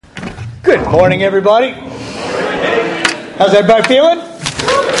Good morning, everybody. How's everybody feeling?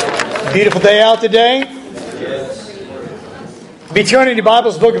 Beautiful day out today. Be turning to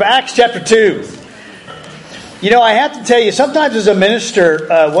Bible's book of Acts chapter 2. You know, I have to tell you, sometimes as a minister,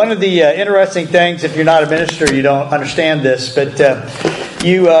 one of the interesting things, if you're not a minister, you don't understand this, but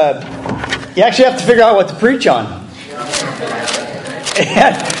you actually have to figure out what to preach on.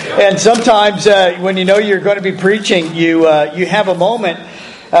 And sometimes when you know you're going to be preaching, you have a moment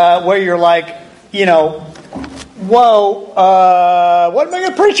where you're like, you know, whoa, what am I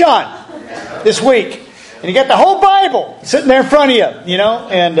going to preach on this week? And you got the whole Bible sitting there in front of you, you know,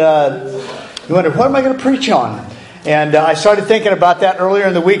 and you wonder, what am I going to preach on? And I started thinking about that earlier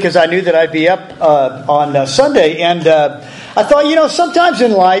in the week as I knew that I'd be up on Sunday. And I thought, you know, sometimes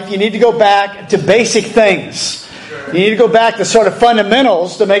in life you need to go back to basic things. You need to go back to sort of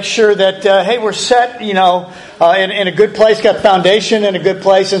fundamentals to make sure that, hey, we're set, you know, in a good place, got foundation in a good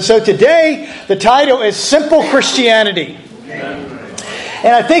place. And so today, the title is Simple Christianity.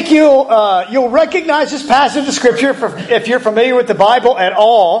 And I think you'll recognize this passage of Scripture if you're familiar with the Bible at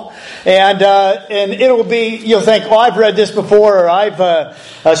all. And it'll be, you'll think, oh, I've read this before, or I've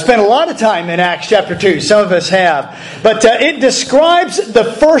spent a lot of time in Acts chapter 2. Some of us have. But it describes the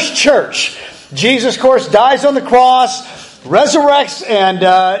first church. Jesus, of course, dies on the cross, resurrects,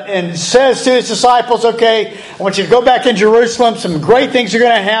 and says to his disciples, okay, I want you to go back in Jerusalem. Some great things are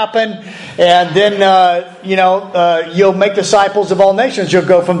going to happen. And then, you'll make disciples of all nations. You'll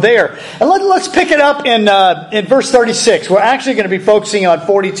go from there. And let's pick it up in verse 36. We're actually going to be focusing on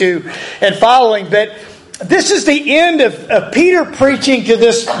 42 and following. But this is the end of Peter preaching to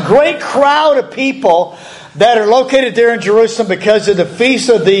this great crowd of people that are located there in Jerusalem because of the feast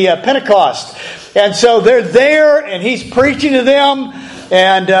of the Pentecost. And so they're there, and he's preaching to them,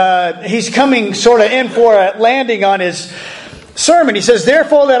 and he's coming sort of in for a landing on his sermon. He says,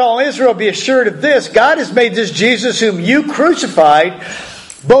 therefore let all Israel be assured of this, God has made this Jesus whom you crucified,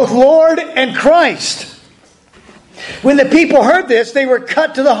 both Lord and Christ. When the people heard this, they were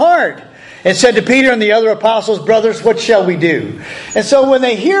cut to the heart, and said to Peter and the other apostles, brothers, what shall we do? And so when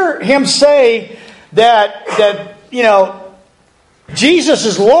they hear him say that you know, Jesus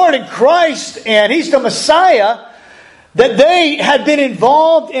is Lord and Christ and He's the Messiah, that they had been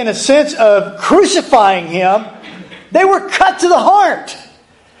involved in a sense of crucifying Him, they were cut to the heart.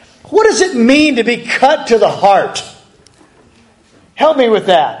 What does it mean to be cut to the heart? Help me with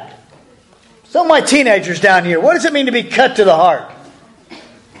that. Some of my teenagers down here, what does it mean to be cut to the heart?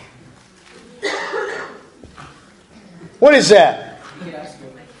 What is that?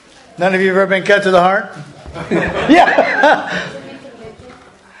 None of you have ever been cut to the heart? Yeah.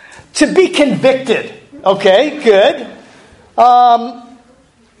 To be convicted. Okay, good.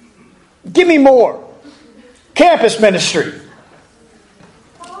 Give me more. Campus ministry.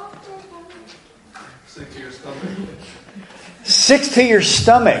 Sick to your stomach. Sick to your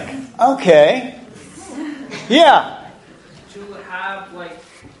stomach. Okay. Yeah. To have, like,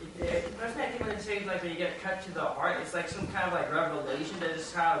 first thing I think when they say, like, when you get cut to the heart, it's like some kind of, like, revelation that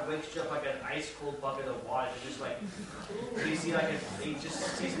just kind of wakes you up like an ice cold bucket of water. It's just like, you see, like, you just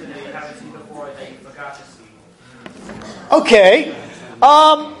see something that you haven't seen before that you forgot to see. Okay.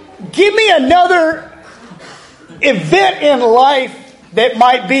 Give me another event in life that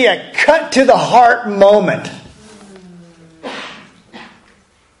might be a cut to the heart moment.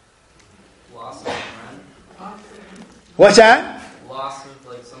 Loss of a friend. What's that? Loss of,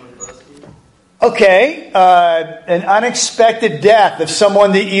 like, someone close to you. Okay. An unexpected death of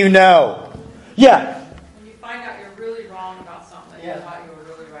someone that you know. Yeah. When you find out you're really wrong about something you thought you were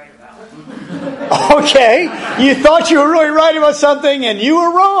really right about. Okay. You thought you were really right about something and you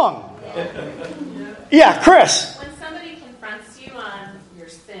were wrong. Yeah, Chris. When somebody confronts you on your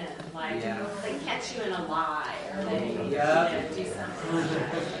sin, like they catch you in a lie or they do something like that.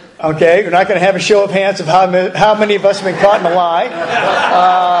 Okay, we're not going to have a show of hands of how many of us have been caught in a lie.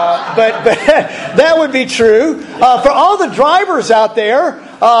 But that would be true. For all the drivers out there,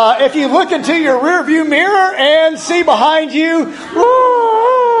 if you look into your rearview mirror and see behind you,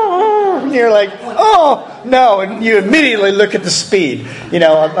 you're like, oh, no. And you immediately look at the speed, you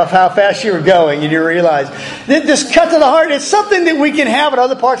know, of how fast you were going. And you realize this cut to the heart, it's something that we can have in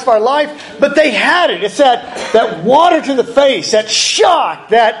other parts of our life, but they had it. It's that water to the face, that shock,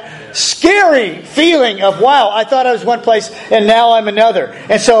 that scary feeling of, wow, I thought I was one place and now I'm another.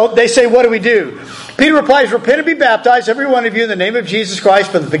 And so they say, what do we do? Peter replies, repent and be baptized, every one of you, in the name of Jesus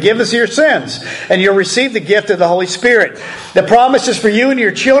Christ for the forgiveness of your sins, and you'll receive the gift of the Holy Spirit. The promise is for you and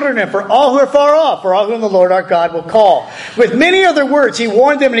your children and for all who are far off, for all whom the Lord our God will call. With many other words, he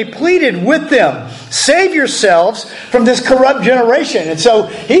warned them and he pleaded with them, save yourselves from this corrupt generation. And so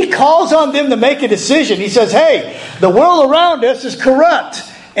he calls on them to make a decision. He says, hey, the world around us is corrupt.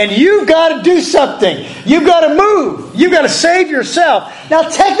 And you've got to do something. You've got to move. You've got to save yourself. Now,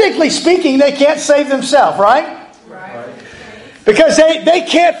 technically speaking, they can't save themselves, right? Because they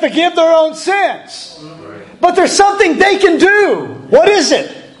can't forgive their own sins. But there's something they can do. What is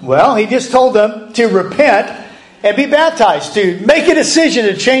it? Well, he just told them to repent and be baptized. To make a decision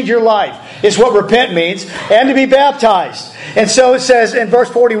to change your life is what repent means. And to be baptized. And so it says in verse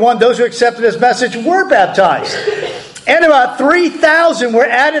 41, those who accepted his message were baptized. And about 3,000 were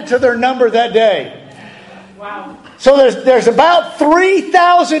added to their number that day. Wow. So there's about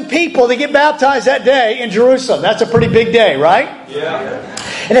 3,000 people that get baptized that day in Jerusalem. That's a pretty big day, right? Yeah.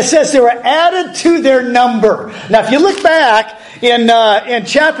 And it says they were added to their number. Now, if you look back in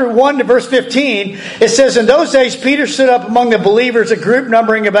chapter 1 to verse 15, it says, in those days Peter stood up among the believers, a group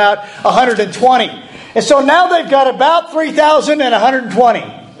numbering about 120. And so now they've got about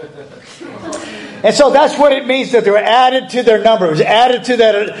 3,120. And so that's what it means that they were added to their number. It was added to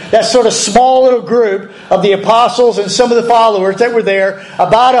that sort of small little group of the apostles and some of the followers that were there.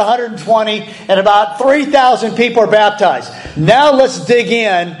 About 120 and about 3,000 people are baptized. Now let's dig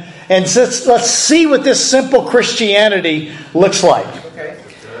in and let's see what this simple Christianity looks like. Okay.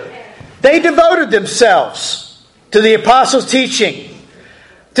 They devoted themselves to the apostles' teaching,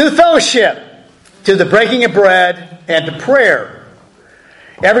 to the fellowship, to the breaking of bread, and to prayer.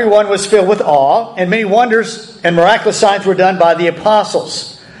 Everyone was filled with awe, and many wonders and miraculous signs were done by the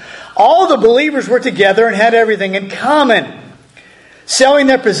apostles. All the believers were together and had everything in common. Selling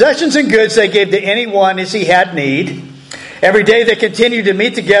their possessions and goods, they gave to anyone as he had need. Every day they continued to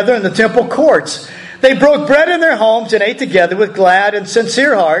meet together in the temple courts. They broke bread in their homes and ate together with glad and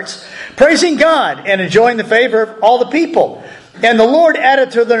sincere hearts, praising God and enjoying the favor of all the people. And the Lord added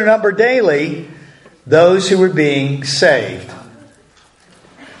to their number daily those who were being saved.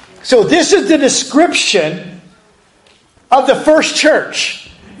 So this is the description of the first church.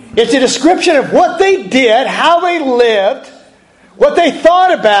 It's a description of what they did, how they lived, what they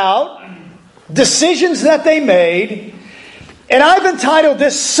thought about, decisions that they made. And I've entitled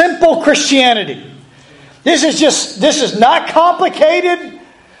this Simple Christianity. This is not complicated.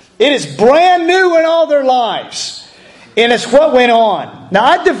 It is brand new in all their lives. And it's what went on. Now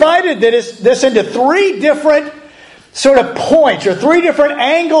I've divided this into three different sort of points or three different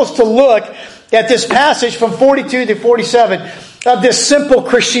angles to look at this passage from 42 to 47 of this simple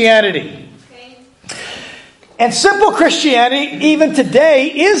Christianity. Okay. And simple Christianity, even today,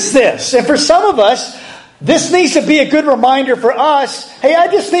 is this. And for some of us, this needs to be a good reminder for us. Hey,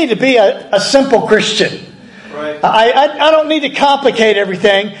 I just need to be a simple Christian. Right. I don't need to complicate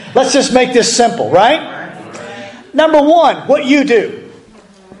everything. Let's just make this simple, right? Number one, what you do.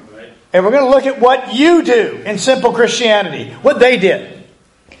 And we're going to look at what you do in simple Christianity. What they did.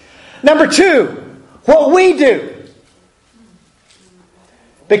 Number two, what we do.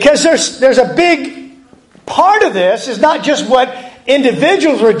 Because there's a big part of this is not just what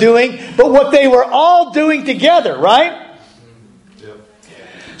individuals were doing, but what they were all doing together, right? Yep.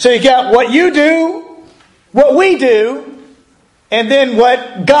 So you got what you do, what we do, and then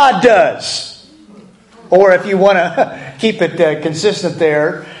what God does. Or if you want to keep it consistent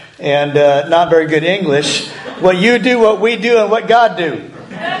there, and not very good English, what you do, what we do, and what God do.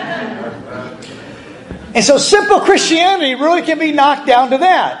 And so simple Christianity really can be knocked down to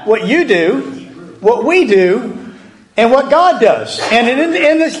that. What you do, what we do, and what God does. And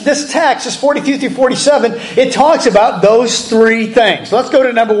in this text, this 42 through 47, it talks about those three things. Let's go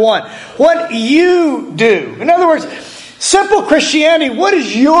to number one. What you do. In other words, simple Christianity, what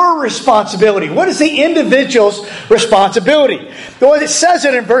is your responsibility? What is the individual's responsibility? Well, it says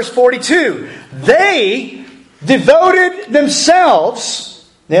it in verse 42. They devoted themselves.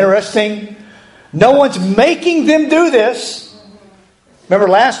 Interesting. No one's making them do this. Remember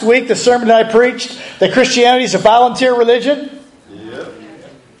last week, the sermon that I preached, that Christianity is a volunteer religion? Yep.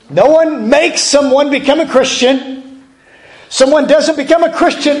 No one makes someone become a Christian. Someone doesn't become a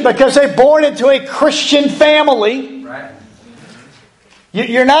Christian because they're born into a Christian family. Right.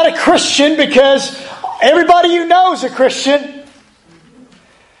 You're not a Christian because everybody you know is a Christian.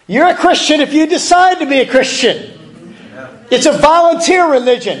 You're a Christian if you decide to be a Christian. It's a volunteer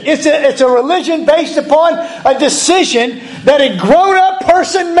religion. It's a religion based upon a decision that a grown-up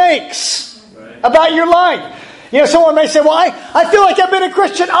person makes about your life. You know, someone may say, well, I feel like I've been a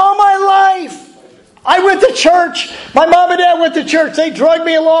Christian all my life. I went to church. My mom and dad went to church. They dragged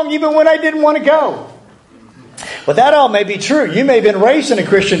me along even when I didn't want to go. Well, that all may be true. You may have been raised in a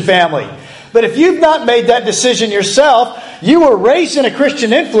Christian family. But if you've not made that decision yourself, you were raised in a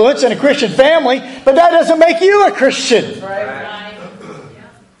Christian influence in a Christian family, but that doesn't make you a Christian. Right.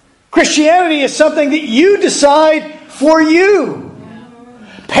 Christianity is something that you decide for you.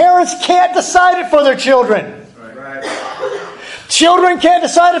 Parents can't decide it for their children. Children can't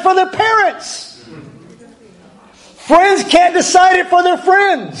decide it for their parents. Friends can't decide it for their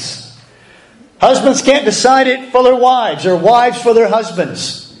friends. Husbands can't decide it for their wives, or wives for their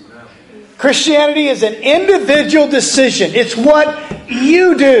husbands. Christianity is an individual decision. It's what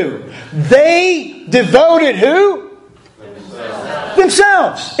you do. They devoted who?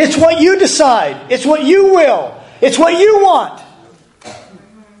 Themselves. It's what you decide. It's what you will. It's what you want.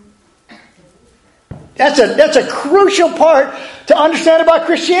 That's a crucial part to understand about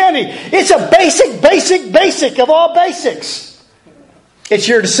Christianity. It's a basic of all basics. It's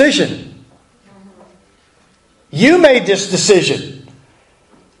your decision. You made this decision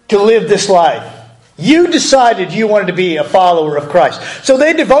to live this life. You decided you wanted to be a follower of Christ. So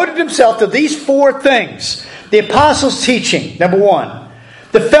they devoted themselves to these 4 things. The apostles' teaching, number 1.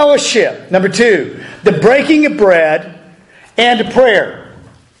 The fellowship, number 2. The breaking of bread, and prayer.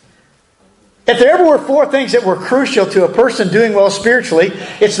 If there ever were 4 things that were crucial to a person doing well spiritually,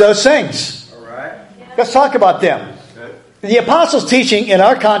 it's those things. All right. Let's talk about them. The apostles' teaching in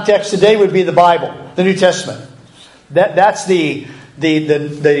our context today would be the Bible, the New Testament. That's the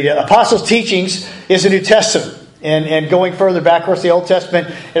apostles' teachings is the New Testament. And going further back, of course, the Old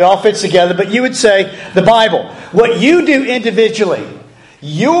Testament, it all fits together. But you would say the Bible. What you do individually,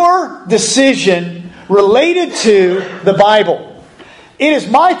 your decision related to the Bible. It is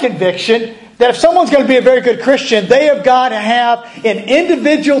my conviction that if someone's going to be a very good Christian, they have got to have an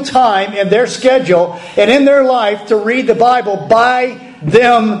individual time in their schedule and in their life to read the Bible by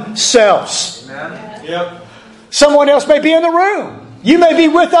themselves. Amen. Yep. Someone else may be in the room. You may be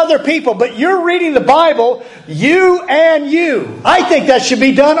with other people, but you're reading the Bible, you and you. I think that should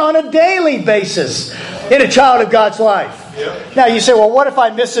be done on a daily basis in a child of God's life. Yep. Now you say, well, what if I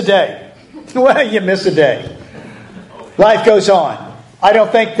miss a day? Well, you miss a day. Life goes on. I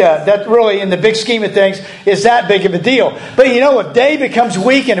don't think that really, in the big scheme of things, is that big of a deal. But if day becomes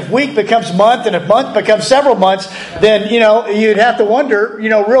week, and if week becomes month, and if month becomes several months, then, you'd have to wonder,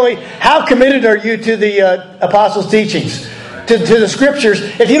 really, how committed are you to the apostles' teachings, to the Scriptures,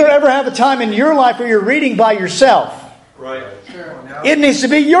 if you don't ever have a time in your life where you're reading by yourself. Right. It needs to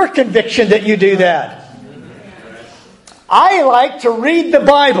be your conviction that you do that. I like to read the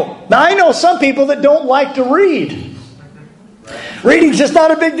Bible. Now, I know some people that don't like to read. Reading's just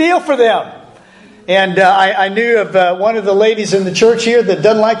not a big deal for them. And I knew of one of the ladies in the church here that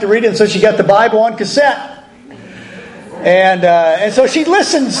doesn't like to read it, and so she got the Bible on cassette. And so she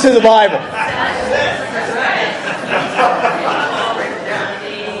listens to the Bible.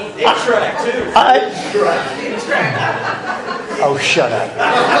 8-track too. Oh, shut up.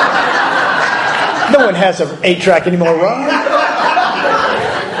 No one has an 8-track anymore, right?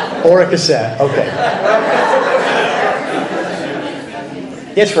 Or a cassette. Okay.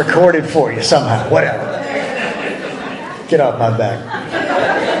 It's recorded for you somehow. Whatever. Get off my back.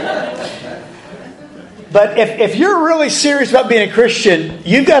 But if you're really serious about being a Christian,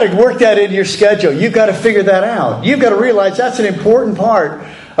 you've got to work that into your schedule. You've got to figure that out. You've got to realize that's an important part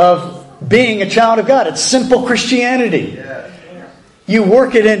of being a child of God. It's simple Christianity. You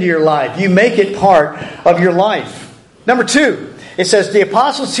work it into your life. You make it part of your life. Number 2, it says the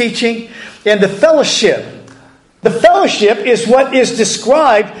apostles' teaching and the fellowship. The fellowship is what is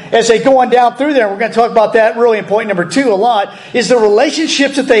described as they go on down through there. We're going to talk about that really in point number 2 a lot, is the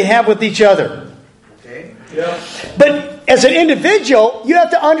relationships that they have with each other. Okay. Yeah. But as an individual, you have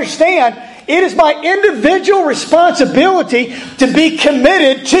to understand, it is my individual responsibility to be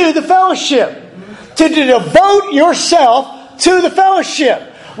committed to the fellowship. To devote yourself to the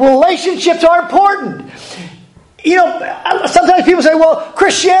fellowship. Relationships are important. Sometimes people say, well,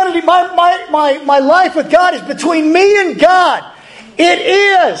 Christianity, my life with God is between me and God. It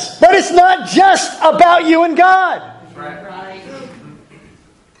is. But it's not just about you and God. Right.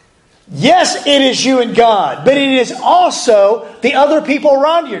 Yes, it is you and God. But it is also the other people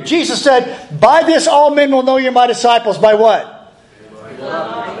around you. Jesus said, by this all men will know you're my disciples. By what?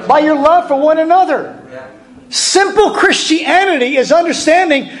 By your love for one another. Simple Christianity is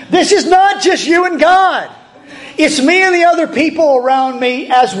understanding this is not just you and God. It's me and the other people around me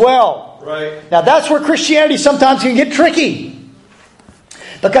as well. Right. Now that's where Christianity sometimes can get tricky.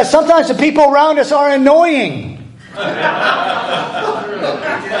 Because sometimes the people around us are annoying.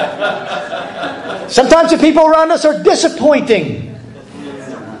 Sometimes the people around us are disappointing.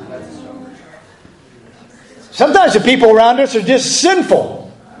 Sometimes the people around us are just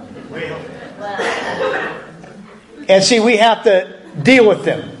sinful. And see, we have to deal with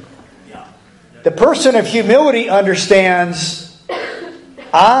them. The person of humility understands,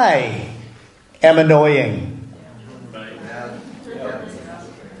 I am annoying.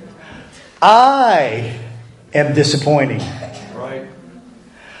 I am disappointing.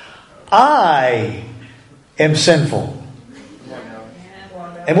 I am sinful.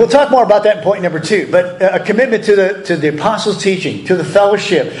 And we'll talk more about that in point number 2. But a commitment to the apostles' teaching, to the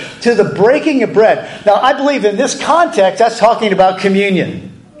fellowship, to the breaking of bread. Now, I believe in this context, that's talking about communion.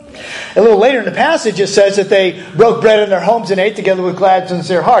 A little later in the passage, it says that they broke bread in their homes and ate together with glad and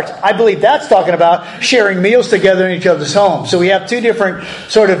sincere hearts. I believe that's talking about sharing meals together in each other's homes. So we have two different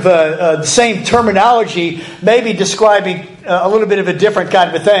sort of same terminology, maybe describing a little bit of a different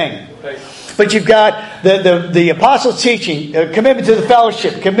kind of a thing. But you've got the apostles' teaching, commitment to the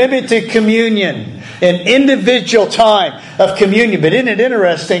fellowship, commitment to communion, an individual time of communion. But isn't it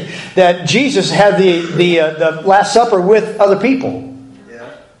interesting that Jesus had the Last Supper with other people?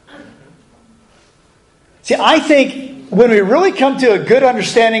 See, I think when we really come to a good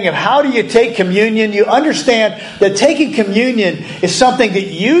understanding of how do you take communion, you understand that taking communion is something that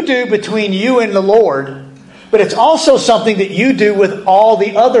you do between you and the Lord, but it's also something that you do with all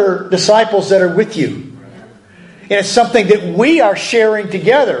the other disciples that are with you. And it's something that we are sharing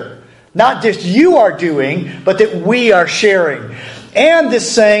together. Not just you are doing, but that we are sharing. And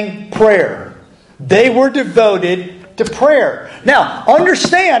this saying, prayer. They were devoted to prayer. Now,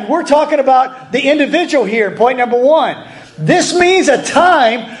 understand, we're talking about the individual here, point number 1. This means a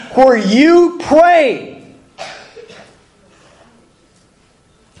time where you pray.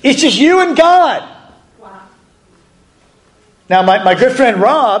 It's just you and God. Wow. Now, my good friend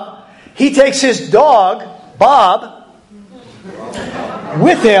Rob, he takes his dog, Bob,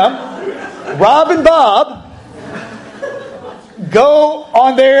 with him. Rob and Bob go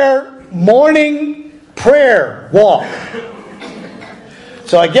on their morning prayer walk.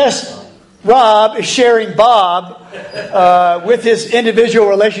 So I guess Rob is sharing Bob with his individual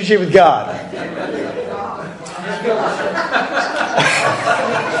relationship with God.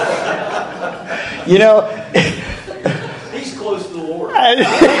 You know, he's close to the Lord.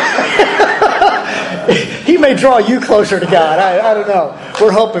 He may draw you closer to God. I don't know.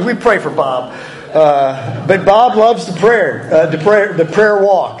 We're hoping. We pray for Bob. But Bob loves the prayer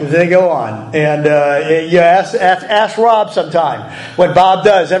walk as they go on. And you ask Rob sometime what Bob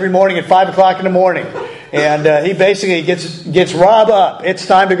does every morning at 5 o'clock in the morning. And he basically gets Rob up. It's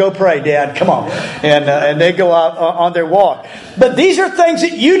time to go pray, Dad. Come on. And they go out on their walk. But these are things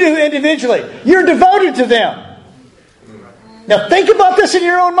that you do individually. You're devoted to them. Now think about this in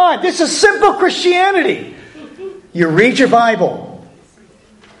your own mind. This is simple Christianity. You read your Bible.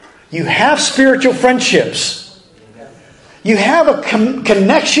 You have spiritual friendships. You have a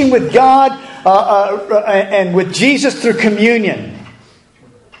connection with God and with Jesus through communion.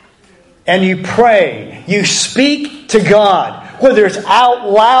 And you pray. You speak to God. Whether it's out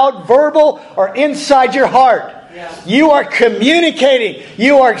loud, verbal, or inside your heart. You are communicating.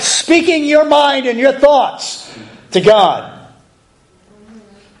 You are speaking your mind and your thoughts to God.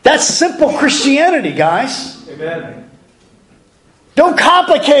 That's simple Christianity, guys. Amen. Don't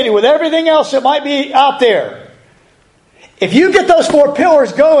complicate it with everything else that might be out there. If you get those 4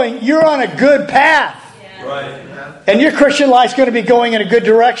 pillars going, you're on a good path. Yeah. Right. And your Christian life's going to be going in a good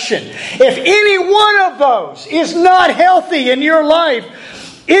direction. If any one of those is not healthy in your life,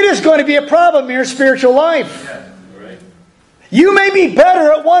 it is going to be a problem in your spiritual life. Yeah. Right. You may be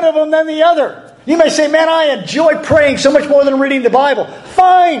better at one of them than the other. You may say, man, I enjoy praying so much more than reading the Bible.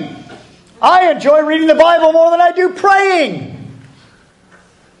 Fine. I enjoy reading the Bible more than I do praying.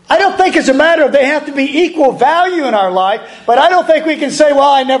 I don't think it's a matter of they have to be equal value in our life, but I don't think we can say, well,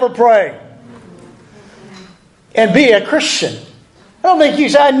 I never pray and be a Christian. I don't think you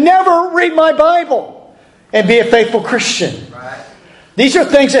say, I never read my Bible and be a faithful Christian. Right. These are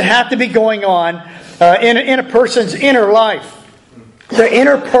things that have to be going on in a person's inner life. The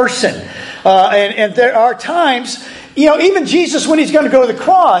inner person. And there are times, even Jesus, when he's going to go to the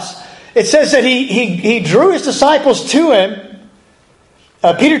cross, it says that he drew his disciples to him.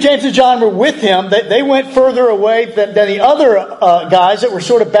 Peter, James, and John were with him. They went further away than the other guys that were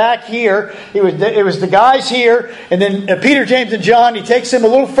sort of back here. It was the guys here, and then Peter, James, and John. He takes them a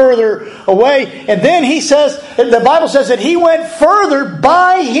little further away, and then he says, the Bible says that he went further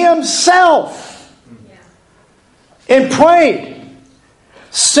by himself and prayed.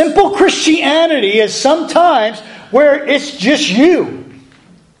 Simple Christianity is sometimes where it's just you.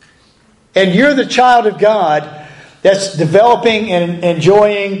 And you're the child of God that's developing and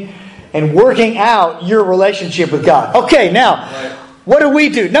enjoying and working out your relationship with God. Okay, now, what do we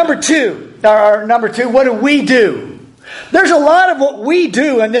do? Number two, what do we do? There's a lot of what we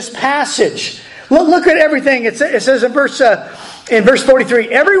do in this passage. Look at everything. It says in verse 43,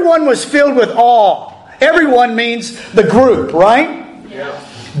 everyone was filled with awe. Everyone means the group, right? Yeah.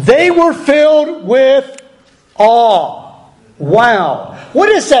 They were filled with awe. Wow. What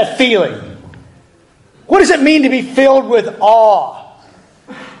is that feeling? What does it mean to be filled with awe?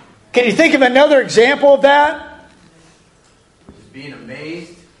 Can you think of another example of that? Just being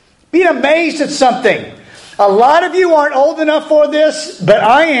amazed. Being amazed at something. A lot of you aren't old enough for this, but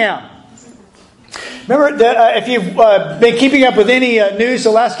I am. Remember that if you've been keeping up with any news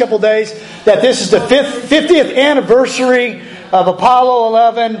the last couple of days, that this is the 50th anniversary of Apollo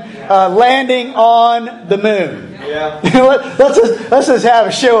 11 landing on the moon. Yeah. Let's just have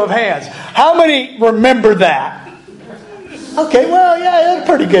a show of hands. How many remember that? Okay, well, yeah, that's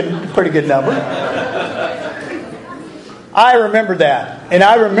a pretty good number. I remember that. And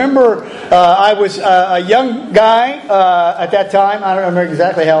I remember I was a young guy at that time. I don't remember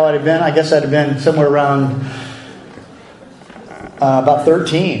exactly how I'd have been. I guess I'd have been somewhere around about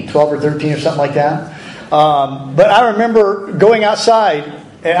 12 or 13 or something like that. But I remember going outside,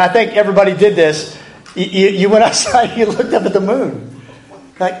 and I think everybody did this. You went outside, you looked up at the moon.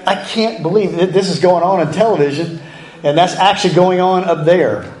 Like, I can't believe that this is going on television, and that's actually going on up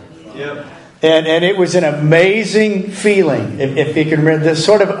there. Yep. And it was an amazing feeling, if you can remember, this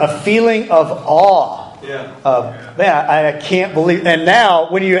sort of a feeling of awe. Yeah. Man, I can't believe. And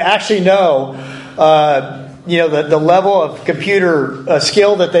now, when you actually know, the level of computer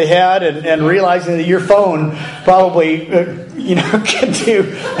skill that they had, and realizing that your phone probably, can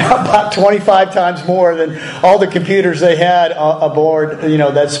do about 25 times more than all the computers they had aboard,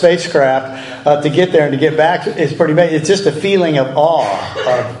 that spacecraft to get there and to get back, is pretty amazing. It's just a feeling of awe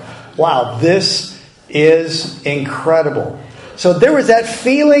of, wow, this is incredible. So there was that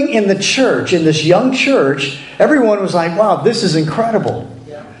feeling in the church, in this young church. Everyone was like, wow, this is incredible.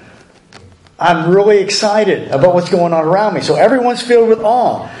 I'm really excited about what's going on around me. So everyone's filled with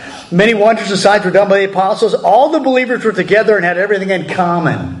awe. Many wonders and signs were done by the apostles. All the believers were together and had everything in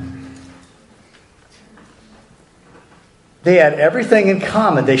common. They had everything in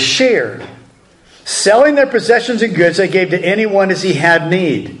common. They shared. Selling their possessions and goods, they gave to anyone as he had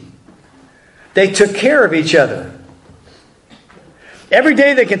need. They took care of each other. Every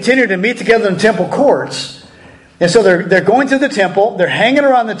day they continued to meet together in temple courts. And so they're going to the temple. They're hanging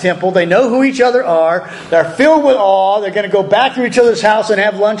around the temple. They know who each other are. They're filled with awe. They're going to go back to each other's house and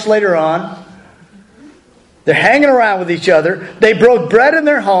have lunch later on. They're hanging around with each other. They broke bread in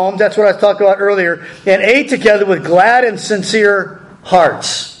their homes. That's what I talked about earlier. And ate together with glad and sincere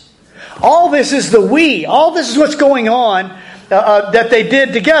hearts. All this is the we. All this is what's going on that they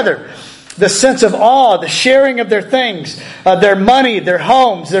did together. The sense of awe, the sharing of their things, their money, their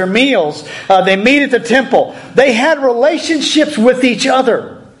homes, their meals. They meet at the temple. They had relationships with each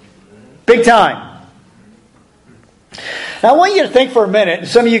other. Big time. Now I want you to think for a minute.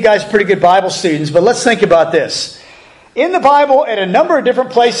 Some of you guys are pretty good Bible students, but let's think about this. In the Bible, at a number of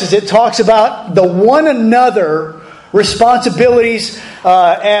different places, it talks about the one another responsibilities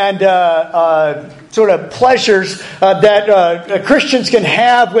and sort of pleasures that Christians can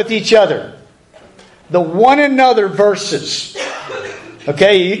have with each other. The one another verses.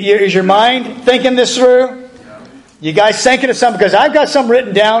 Okay, is your mind thinking this through? You guys thinking of something? Because I've got some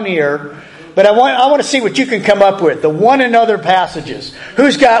written down here, but I want to see what you can come up with. The one another passages.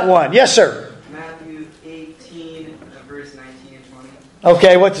 Who's got one? Yes, sir. Matthew 18, verse 19 and 20.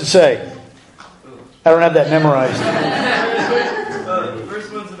 Okay, what's it say? I don't have that memorized. The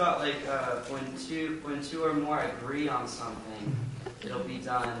first one's about when two or more agree on something, it'll be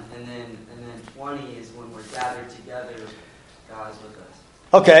done. And then 20 is when we're gathered together, God's with us.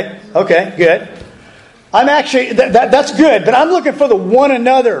 Okay, good. I'm actually that's good, but I'm looking for the one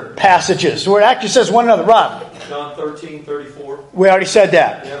another passages where it actually says one another. Rob. John 13:34. We already said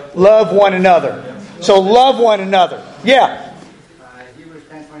that. Yep. Love one another. Yep. So love one another. Yeah. Hebrews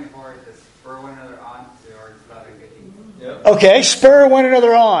 10:24 says, spur one another on towards love and good deeds. Yep. Okay, spur one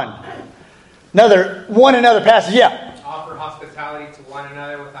another on. Another one another passage. Yeah. Offer hospitality to one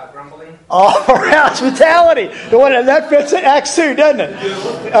another without grumbling. Offer hospitality. That fits in Acts 2, doesn't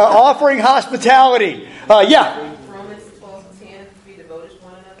it? Offering hospitality. Yeah. Romans 12:10, be devoted to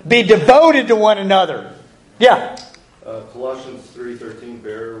one another. Be devoted to one another. Yeah. Colossians 3:13,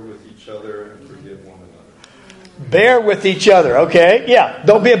 bear with each other and forgive one another. Bear with each other. Okay. Yeah.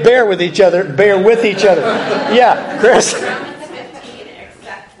 Don't be a bear with each other. Bear with each other. Yeah. Chris. Romans 15,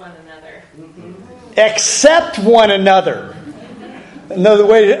 accept one another. Accept one another.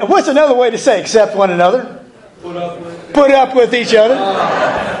 What's another way to say accept one another? Put up with each other.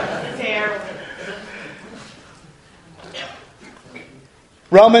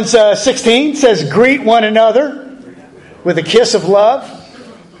 Romans 16 says, greet one another with a kiss of love.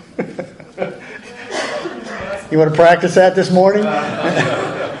 You want to practice that this morning?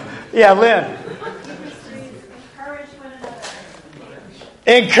 Yeah, Lynn.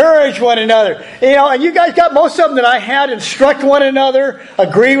 Encourage one another. And you guys got most of them that I had. Instruct one another.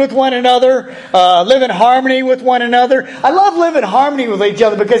 Agree with one another. Live in harmony with one another. I love living in harmony with each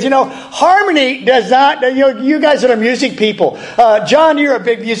other because, harmony does not... you guys that are music people. John, you're a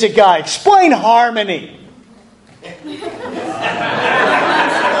big music guy. Explain harmony. It's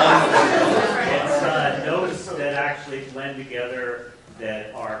notes that actually blend together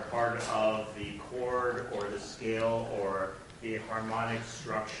that are part of the chord or the scale or the harmonic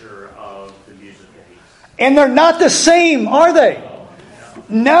structure of the musical piece. And they're not the same, are they?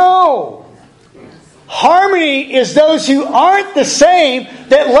 No. Harmony is those who aren't the same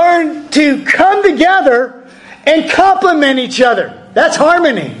that learn to come together and complement each other. That's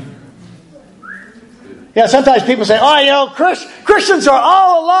harmony. Yeah, sometimes people say, Christians are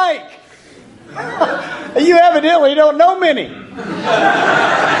all alike. You evidently don't know many.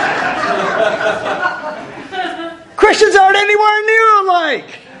 Christians aren't anywhere near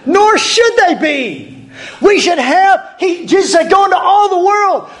alike, nor should they be. We should have, Jesus said, go into all the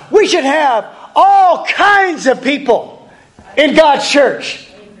world. We should have all kinds of people in God's church.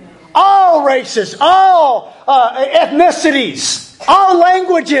 All races, all ethnicities, all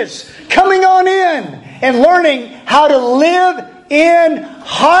languages coming on in and learning how to live in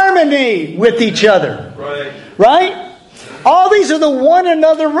harmony with each other. Right? All these are the one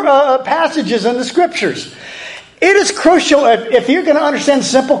another passages in the Scriptures. It is crucial if you're going to understand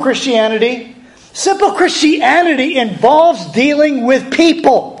simple Christianity. Simple Christianity involves dealing with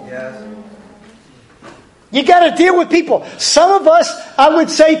people. Yes. You got to deal with people. Some of us, I would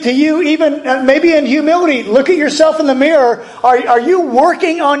say to you, even maybe in humility, look at yourself in the mirror. Are you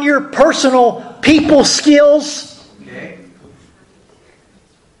working on your personal people skills? Okay.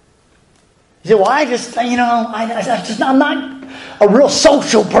 You say, well, I'm not a real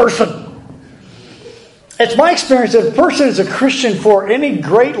social person. It's my experience that if a person is a Christian for any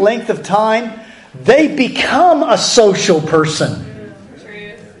great length of time, they become a social person.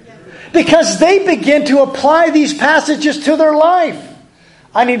 Because they begin to apply these passages to their life.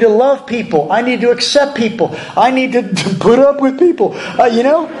 I need to love people. I need to accept people. I need to put up with people.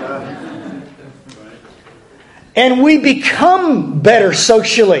 And we become better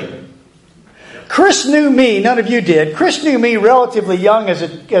socially. Chris knew me, none of you did. Chris knew me relatively young as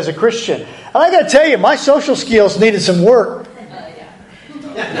a Christian. And I got to tell you, my social skills needed some work.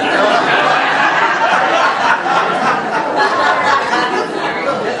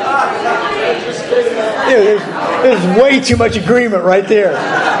 There's way too much agreement right there.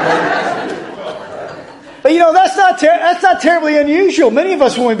 But that's not terribly unusual. Many of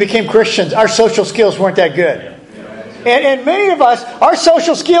us, when we became Christians, our social skills weren't that good. And many of us, our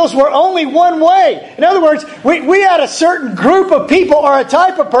social skills were only one way. In other words, we had a certain group of people or a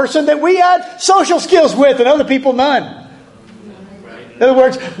type of person that we had social skills with and other people none. In other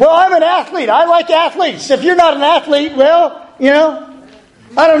words, I'm an athlete. I like athletes. If you're not an athlete, I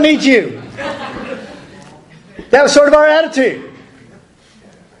don't need you. That was sort of our attitude.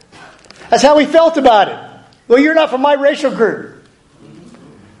 That's how we felt about it. Well, you're not from my racial group.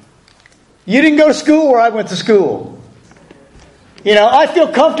 You didn't go to school where I went to school. I feel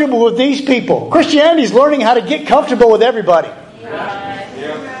comfortable with these people. Christianity is learning how to get comfortable with everybody.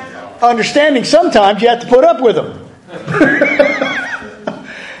 Understanding sometimes you have to put up with them.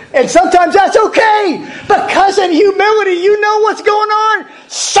 And sometimes that's okay. Because in humility, you know what's going on.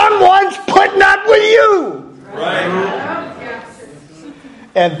 Someone's putting up with you.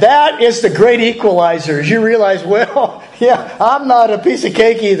 And that is the great equalizer. As you realize, I'm not a piece of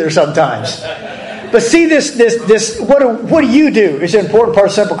cake either sometimes. But see, what do you do is an important part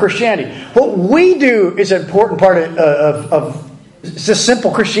of simple Christianity. What we do is an important part of just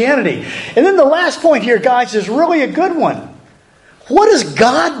simple Christianity. And then the last point here, guys, is really a good one. What does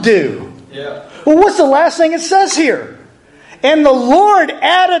God do? Well, what's the last thing it says here? And the Lord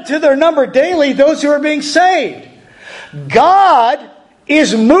added to their number daily those who are being saved. God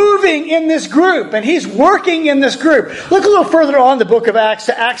is moving in this group, and He's working in this group. Look a little further on in the book of Acts,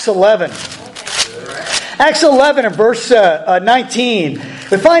 to Acts 11. Acts 11 and verse 19.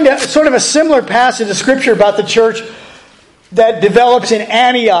 We find sort of a similar passage of Scripture about the church that develops in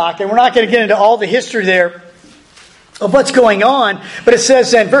Antioch. And we're not going to get into all the history there. of what's going on. But it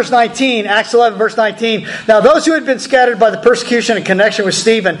says in verse 19, Acts 11, verse 19, now those who had been scattered by the persecution in connection with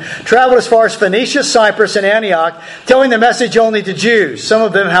Stephen traveled as far as Phoenicia, Cyprus, and Antioch, telling the message only to Jews. Some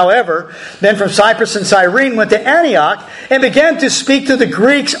of them, however, then from Cyprus and Cyrene went to Antioch and began to speak to the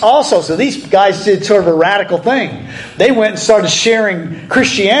Greeks also. So these guys did sort of a radical thing. They went and started sharing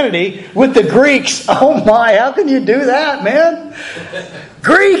Christianity with the Greeks. Oh my, how can you do that, man?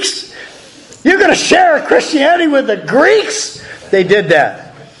 Greeks! You're going to share Christianity with the Greeks? They did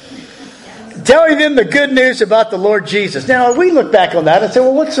that. Telling them the good news about the Lord Jesus. Now, we look back on that and say,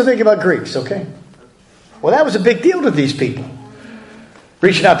 well, what's the thing about Greeks, okay? Well, that was a big deal to these people.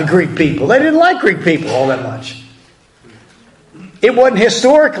 Reaching out to Greek people. They didn't like Greek people all that much. It wasn't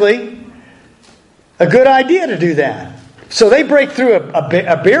historically a good idea to do that. So they break through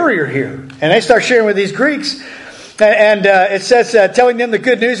a barrier here. And they start sharing with these Greeks. And it says, telling them the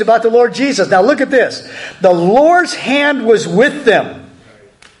good news about the Lord Jesus. Now look at this. The Lord's hand was with them.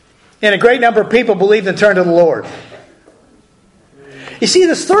 And a great number of people believed and turned to the Lord. You see,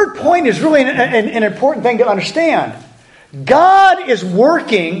 this third point is really an important thing to understand. God is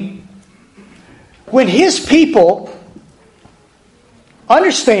working when His people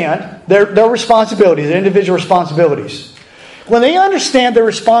understand their responsibilities, their individual responsibilities. When they understand their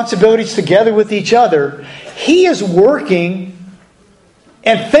responsibilities together with each other, He is working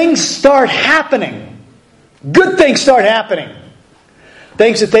and things start happening. Good things start happening.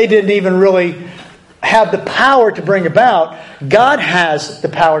 Things that they didn't even really have the power to bring about. God has the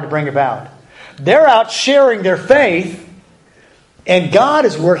power to bring about. They're out sharing their faith, and God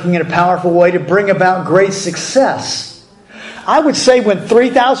is working in a powerful way to bring about great success. I would say when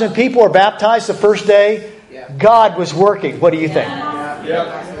 3,000 people were baptized the first day, God was working. What do you think?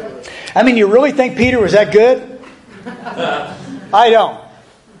 I mean, you really think Peter was that good? I don't.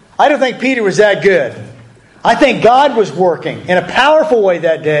 I don't think Peter was that good. I think God was working in a powerful way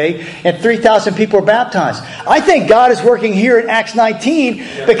that day, and 3,000 people were baptized. I think God is working here in Acts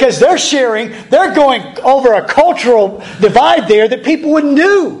 19 because they're sharing, they're going over a cultural divide there that people wouldn't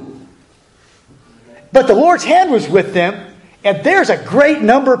do. But the Lord's hand was with them, and there's a great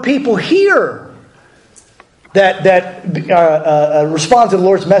number of people here that respond to the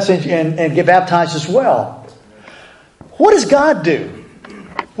Lord's message and get baptized as well. What does God do?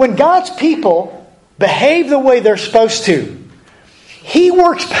 When God's people behave the way they're supposed to, He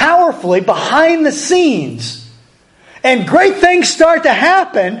works powerfully behind the scenes. And great things start to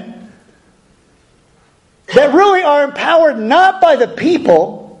happen that really are empowered not by the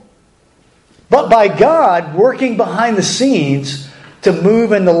people, but by God working behind the scenes to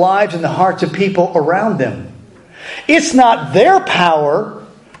move in the lives and the hearts of people around them. It's not their power,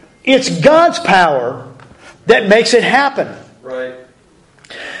 it's God's power that makes it happen. Right.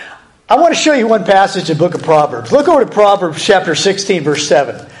 I want to show you one passage in the book of Proverbs. Look over to Proverbs chapter 16, verse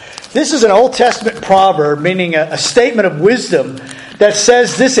 7. This is an Old Testament proverb, meaning a statement of wisdom that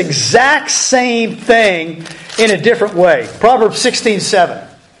says this exact same thing in a different way. Proverbs 16, 7.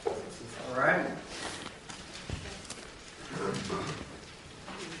 All right.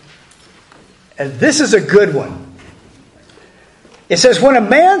 And this is a good one. It says, when a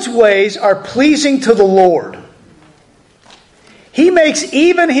man's ways are pleasing to the Lord, He makes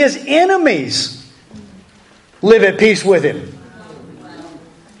even his enemies live at peace with him.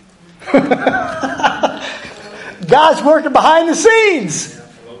 God's working behind the scenes.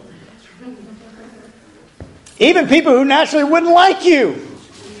 Even people who naturally wouldn't like you,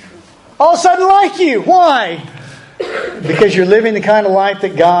 all of a sudden like you. Why? Because you're living the kind of life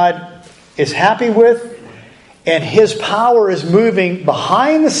that God is happy with, and His power is moving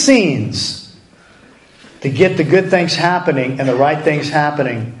behind the scenes to get the good things happening and the right things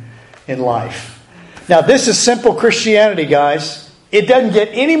happening in life. Now, this is simple Christianity, guys. It doesn't get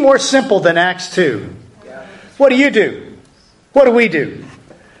any more simple than Acts 2. What do you do? What do we do?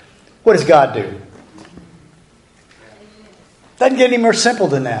 What does God do? Doesn't get any more simple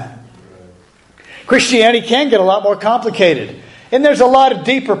than that. Christianity can get a lot more complicated. And there's a lot of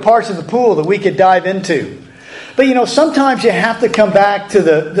deeper parts of the pool that we could dive into. But sometimes you have to come back to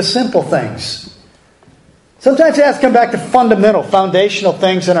the simple things. Sometimes you have to come back to fundamental, foundational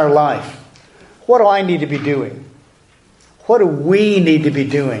things in our life. What do I need to be doing? What do we need to be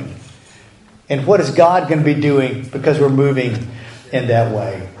doing? And what is God going to be doing because we're moving in that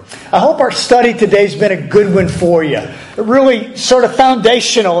way? I hope our study today has been a good one for you. Really sort of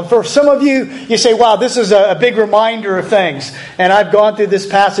foundational. And for some of you, you say, wow, this is a big reminder of things. And I've gone through this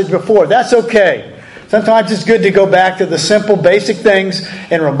passage before. That's okay. Sometimes it's good to go back to the simple, basic things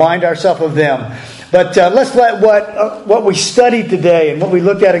and remind ourselves of them. But let's let what we studied today and what we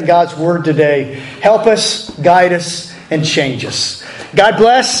looked at in God's Word today help us, guide us, and change us. God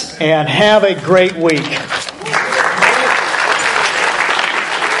bless and have a great week.